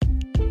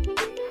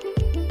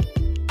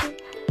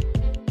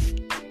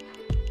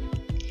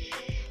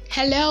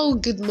Hello,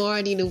 good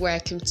morning, and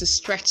welcome to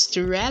Stretch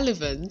to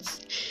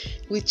Relevance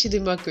with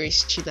Chidima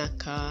Grace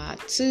Chinaka.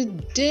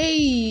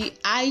 Today,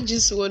 I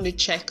just want to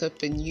check up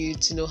on you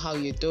to know how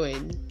you're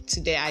doing.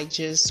 Today, I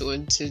just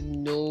want to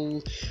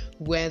know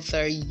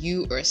whether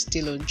you are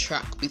still on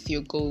track with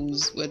your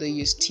goals, whether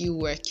you're still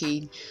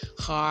working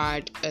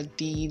hard at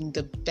being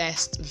the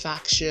best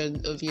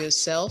version of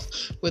yourself,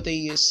 whether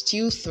you're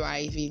still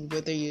thriving,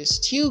 whether you're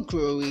still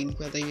growing,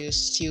 whether you're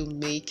still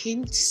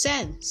making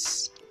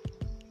sense.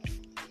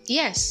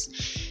 Yes,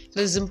 it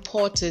is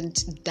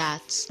important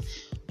that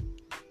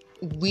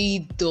we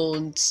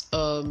don't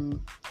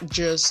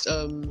just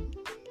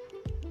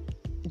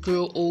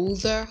grow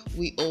older.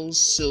 We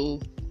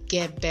also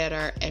get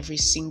better every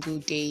single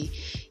day.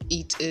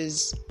 It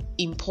is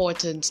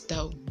important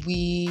that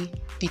we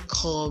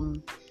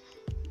become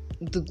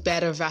the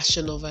better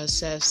version of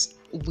ourselves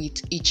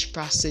with each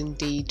passing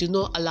day. Do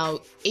not allow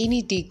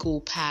any day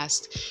go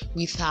past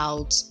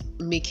without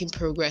making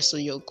progress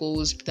on your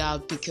goals,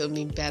 without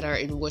becoming better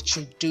in what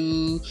you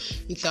do,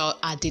 without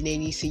adding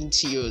anything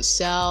to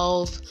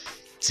yourself.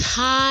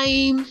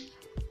 Time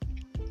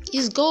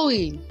is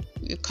going.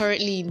 We're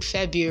currently in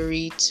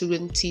February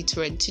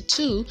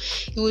 2022.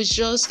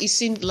 It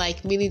seemed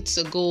like minutes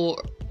ago,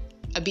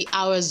 a bit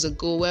hours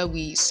ago, where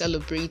we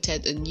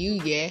celebrated a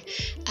new year,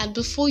 and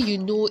before you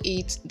know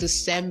it,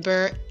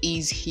 December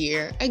is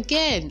here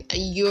again,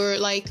 and you're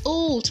like,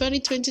 oh,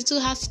 2022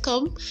 has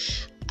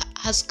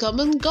come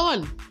and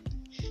gone.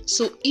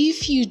 So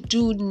if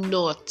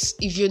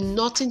you're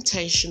not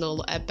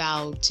intentional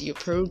about your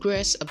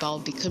progress,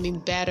 about becoming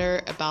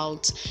better,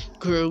 about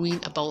growing,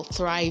 about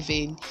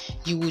thriving,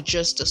 you will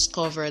just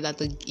discover that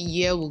the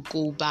year will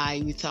go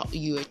by without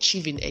you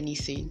achieving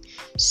anything.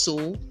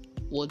 So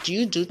what do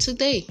you do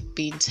today?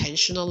 Be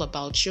intentional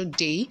about your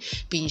day.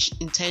 Be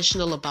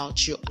intentional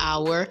about your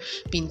hour.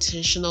 Be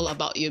intentional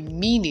about your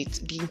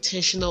minute. Be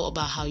intentional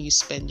about how you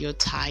spend your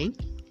time.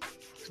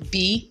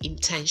 Be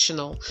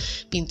intentional.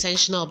 Be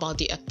intentional about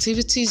the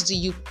activities that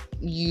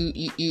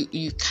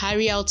you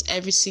carry out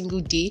every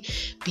single day.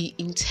 Be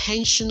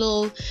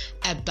intentional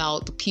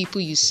about the people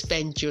you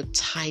spend your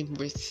time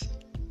with.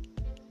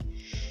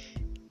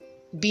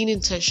 Being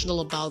intentional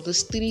about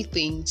these three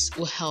things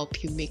will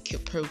help you make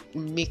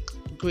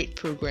great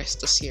progress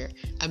this year.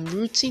 I'm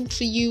rooting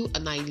for you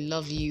and I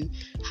love you.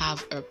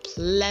 Have a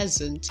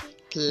pleasant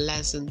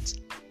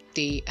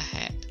day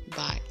ahead.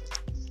 Bye.